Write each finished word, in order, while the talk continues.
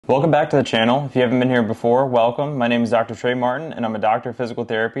Welcome back to the channel. If you haven't been here before, welcome. My name is Dr. Trey Martin, and I'm a doctor of physical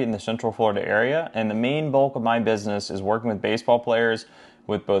therapy in the Central Florida area, and the main bulk of my business is working with baseball players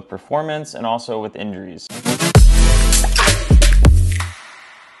with both performance and also with injuries.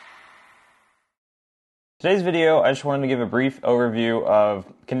 Today's video, I just wanted to give a brief overview of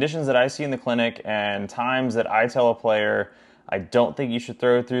conditions that I see in the clinic and times that I tell a player, I don't think you should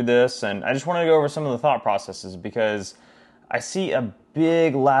throw through this, and I just want to go over some of the thought processes because I see a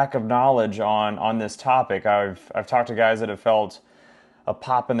big lack of knowledge on this topic. I've talked to guys that have felt a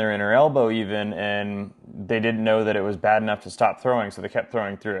pop in their inner elbow even, and they didn't know that it was bad enough to stop throwing, so they kept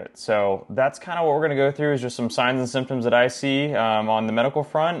throwing through it. So that's kind of what we're going to go through, is just some signs and symptoms that I see on the medical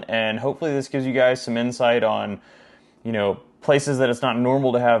front, and hopefully this gives you guys some insight on, places that it's not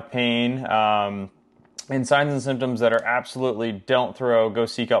normal to have pain, and signs and symptoms that are absolutely don't throw, go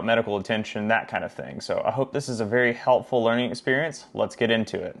seek out medical attention, that kind of thing. So I hope this is a very helpful learning experience. Let's get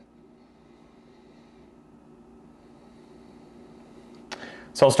into it.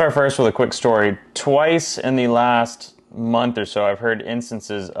 So I'll start first with a quick story. Twice in the last month or so, I've heard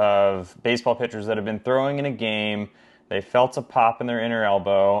instances of baseball pitchers that have been throwing in a game. They felt a pop in their inner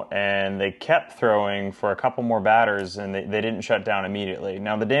elbow, and they kept throwing for a couple more batters, and they didn't shut down immediately.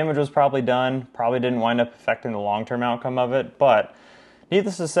 Now, the damage was probably done, probably didn't wind up affecting the long-term outcome of it, but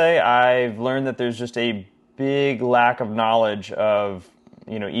needless to say, I've learned that there's just a big lack of knowledge of,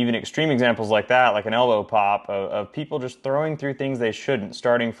 even extreme examples like that, like an elbow pop, of people just throwing through things they shouldn't,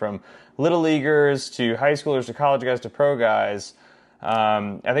 starting from little leaguers to high schoolers to college guys to pro guys.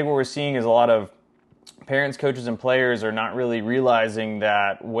 I think what we're seeing is a lot of parents, coaches, and players are not really realizing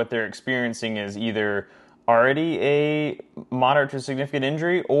that what they're experiencing is either already a moderate to significant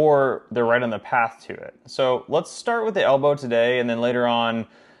injury or they're right on the path to it. So let's start with the elbow today, and then later on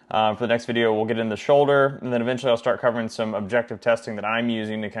for the next video we'll get into the shoulder, and then eventually I'll start covering some objective testing that I'm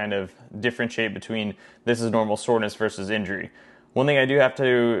using to kind of differentiate between this is normal soreness versus injury. One thing I do have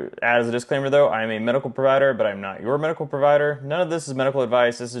to add as a disclaimer though, I am a medical provider, but I'm not your medical provider. None of this is medical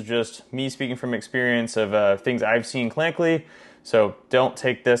advice. This is just me speaking from experience of things I've seen clinically. So don't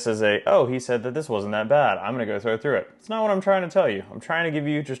take this as oh, he said that this wasn't that bad, I'm going to go through it. It's not what I'm trying to tell you. I'm trying to give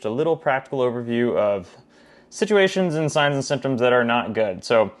you just a little practical overview of situations and signs and symptoms that are not good.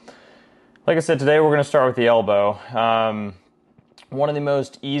 So like I said, today we're going to start with the elbow. One of the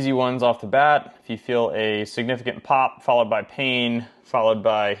most easy ones off the bat, if you feel a significant pop followed by pain, followed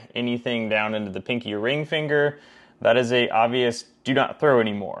by anything down into the pinky or ring finger, that is a obvious do not throw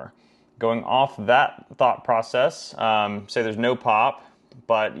anymore. Going off that thought process, say there's no pop,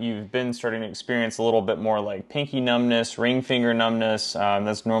 but you've been starting to experience a little bit more like pinky numbness, ring finger numbness.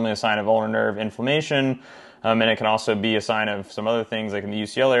 That's normally a sign of ulnar nerve inflammation, and it can also be a sign of some other things like in the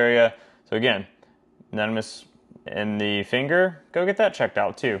UCL area. So again, numbness in the finger, go get that checked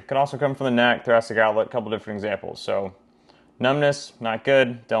out too. Could also come from the neck, thoracic outlet, a couple different examples. So numbness, not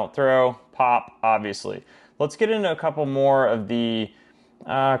good, don't throw. Pop, obviously. Let's get into a couple more of the,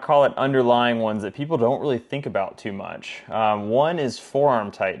 call it underlying ones that people don't really think about too much. One is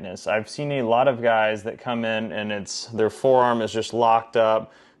forearm tightness. I've seen a lot of guys that come in and their forearm is just locked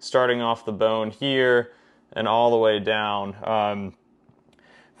up, starting off the bone here and all the way down.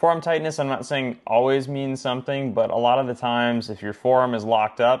 Forearm tightness, I'm not saying always means something, but a lot of the times if your forearm is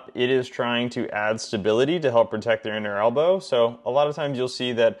locked up, it is trying to add stability to help protect their inner elbow. So a lot of times you'll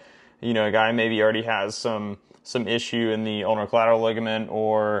see that, a guy maybe already has some issue in the ulnar collateral ligament,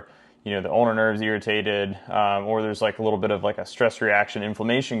 or, the ulnar nerve's irritated, or there's like a little bit of like a stress reaction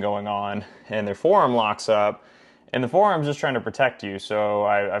inflammation going on, and their forearm locks up, and the forearm's just trying to protect you. So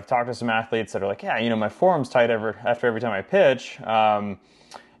I've talked to some athletes that are like, yeah, my forearm's tight after every time I pitch.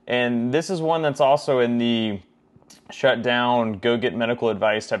 And this is one that's also in the shut down, go get medical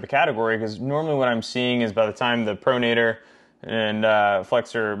advice type of category, because normally what I'm seeing is by the time the pronator and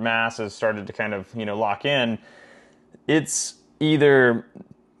flexor mass has started to kind of, lock in, it's either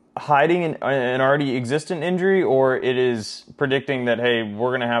hiding an already existent injury, or it is predicting that, hey, we're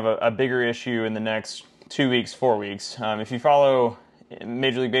going to have a bigger issue in the next 2 weeks, 4 weeks. If you follow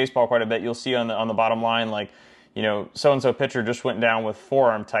Major League Baseball quite a bit, you'll see on the bottom line, like, so-and-so pitcher just went down with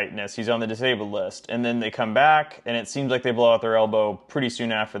forearm tightness. He's on the disabled list. And then they come back, and it seems like they blow out their elbow pretty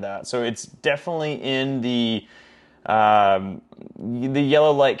soon after that. So it's definitely in the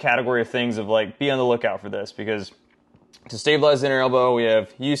yellow light category of things of like, be on the lookout for this, because to stabilize the inner elbow, we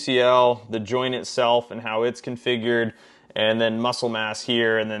have UCL, the joint itself and how it's configured, and then muscle mass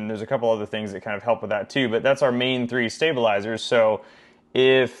here, and then there's a couple other things that kind of help with that too. But that's our main three stabilizers. So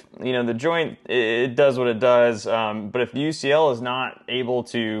if, the joint, it does what it does, but if the UCL is not able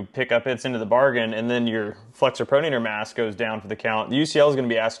to pick up hits into the bargain, and then your flexor pronator mass goes down for the count, the UCL is going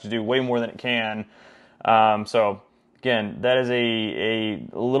to be asked to do way more than it can. So again, that is a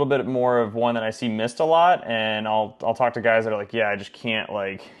little bit more of one that I see missed a lot, and I'll talk to guys that are like, yeah, I just can't,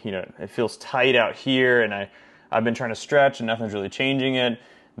 it feels tight out here, and I've been trying to stretch and nothing's really changing it.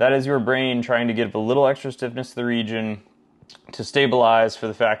 That is your brain trying to give a little extra stiffness to the region to stabilize for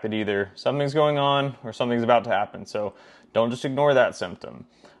the fact that either something's going on or something's about to happen. So don't just ignore that symptom.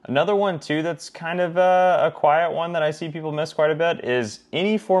 Another one too that's kind of a quiet one that I see people miss quite a bit is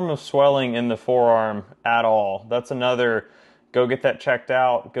any form of swelling in the forearm at all. That's another, go get that checked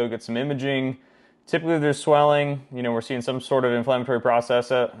out, go get some imaging. Typically there's swelling, we're seeing some sort of inflammatory process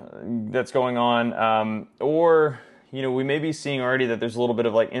that's going on, or we may be seeing already that there's a little bit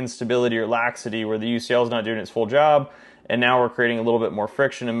of instability or laxity where the UCL is not doing its full job, and now we're creating a little bit more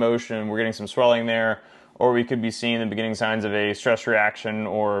friction and motion, we're getting some swelling there, or we could be seeing the beginning signs of a stress reaction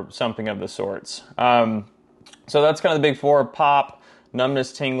or something of the sorts. So that's kind of the big four: pop,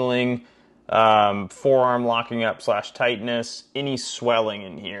 numbness, tingling, forearm locking up / tightness, any swelling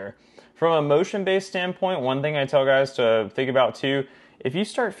in here. From a motion-based standpoint, one thing I tell guys to think about too, if you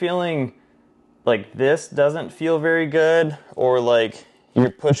start feeling like this doesn't feel very good, or like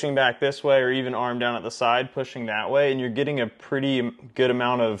you're pushing back this way, or even arm down at the side pushing that way, and you're getting a pretty good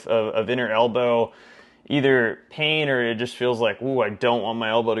amount of inner elbow either pain, or it just feels like, ooh, I don't want my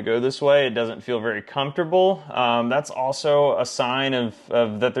elbow to go this way, it doesn't feel very comfortable, that's also a sign of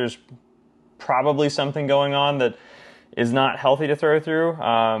that there's probably something going on that is not healthy to throw through.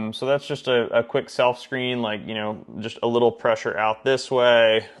 So that's just a quick self-screen, just a little pressure out this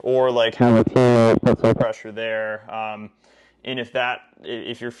way, or have a teammate put some pressure there. And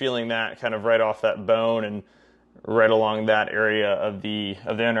if you're feeling that kind of right off that bone and right along that area of the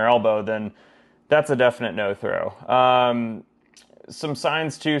inner elbow, then that's a definite no-throw. Some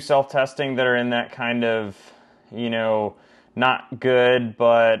signs too, self-testing, that are in that kind of, not good,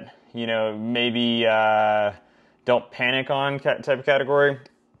 but, maybe don't panic on type of category.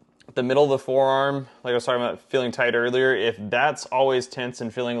 The middle of the forearm, like I was talking about feeling tight earlier, if that's always tense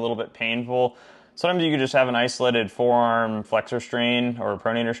and feeling a little bit painful, sometimes you could just have an isolated forearm flexor strain or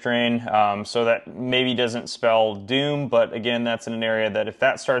pronator strain. So that maybe doesn't spell doom, but again, that's in an area that if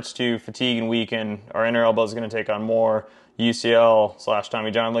that starts to fatigue and weaken, our inner elbow is going to take on more. UCL / Tommy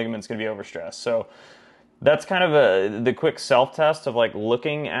John ligament is going to be overstressed. So that's kind of the quick self-test of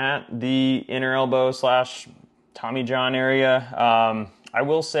looking at the inner elbow / Tommy John area. I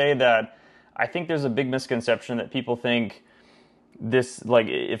will say that I think there's a big misconception that people think this,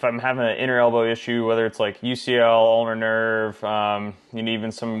 if I'm having an inner elbow issue, whether it's UCL, ulnar nerve,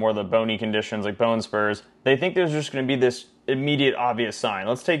 even some more of the bony conditions like bone spurs, they think there's just going to be this immediate obvious sign.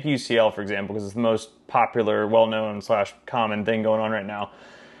 Let's take UCL, for example, because it's the most popular, well-known / common thing going on right now.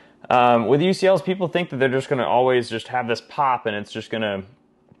 With UCLs, people think that they're just going to always just have this pop and it's just going to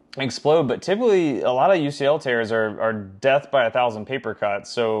explode, but typically a lot of UCL tears are death by 1,000 paper cuts.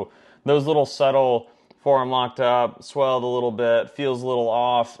 So those little subtle forearm locked up, swelled a little bit, feels a little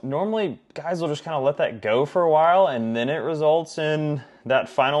off, normally guys will just kind of let that go for a while, and then it results in that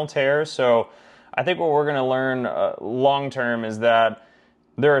final tear. So I think what we're going to learn long term is that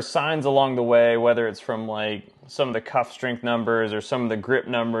there are signs along the way, whether it's from some of the cuff strength numbers or some of the grip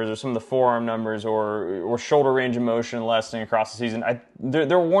numbers or some of the forearm numbers or shoulder range of motion lessening across the season.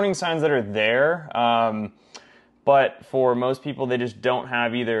 There are warning signs that are there, but for most people, they just don't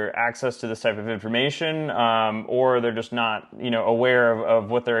have either access to this type of information, or they're just not aware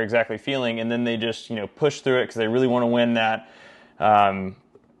of what they're exactly feeling, and then they just push through it because they really want to win that.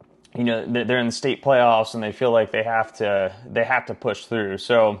 They're in the state playoffs and they feel like they have to push through.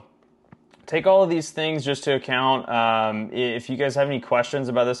 So take all of these things just to account. If you guys have any questions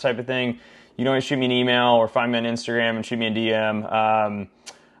about this type of thing, you can always shoot me an email or find me on Instagram and shoot me a DM.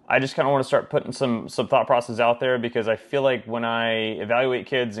 I just kind of want to start putting some thought process out there, because I feel like when I evaluate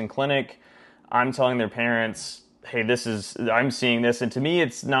kids in clinic, I'm telling their parents, hey, I'm seeing this. And to me,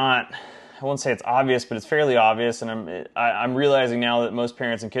 it's not, I won't say it's obvious, but it's fairly obvious. And I'm realizing now that most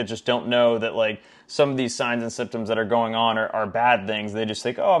parents and kids just don't know that some of these signs and symptoms that are going on are bad things. They just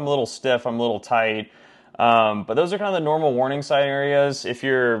think, oh, I'm a little stiff, I'm a little tight. But those are kind of the normal warning sign areas. If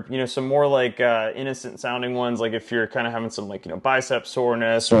you're, some more innocent sounding ones, if you're kind of having some bicep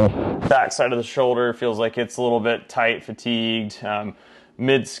soreness, or back side of the shoulder feels like it's a little bit tight, fatigued,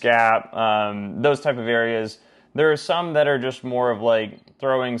 mid-scap, those type of areas. There are some that are just more of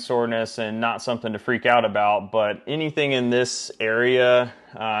throwing soreness and not something to freak out about, but anything in this area,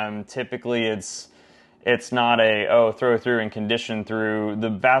 typically it's It's not a, oh, throw through and condition through. The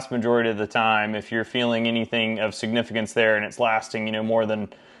vast majority of the time, if you're feeling anything of significance there and it's lasting, more than,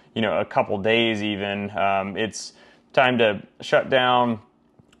 a couple days even, it's time to shut down,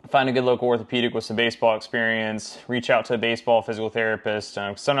 find a good local orthopedic with some baseball experience, reach out to a baseball physical therapist.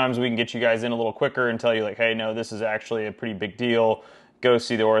 Sometimes we can get you guys in a little quicker and tell you like, hey, no, this is actually a pretty big deal. Go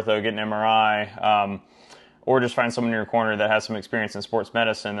see the ortho, get an MRI. Or just find someone in your corner that has some experience in sports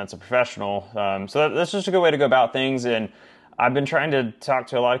medicine that's a professional. So that's just a good way to go about things. And I've been trying to talk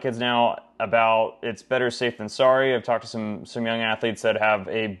to a lot of kids now about it's better safe than sorry. I've talked to some young athletes that have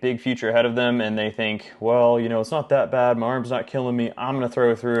a big future ahead of them, and they think, well, it's not that bad. My arm's not killing me. I'm going to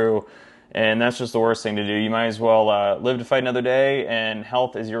throw through. And that's just the worst thing to do. You might as well live to fight another day, and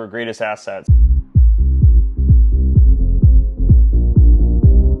health is your greatest asset.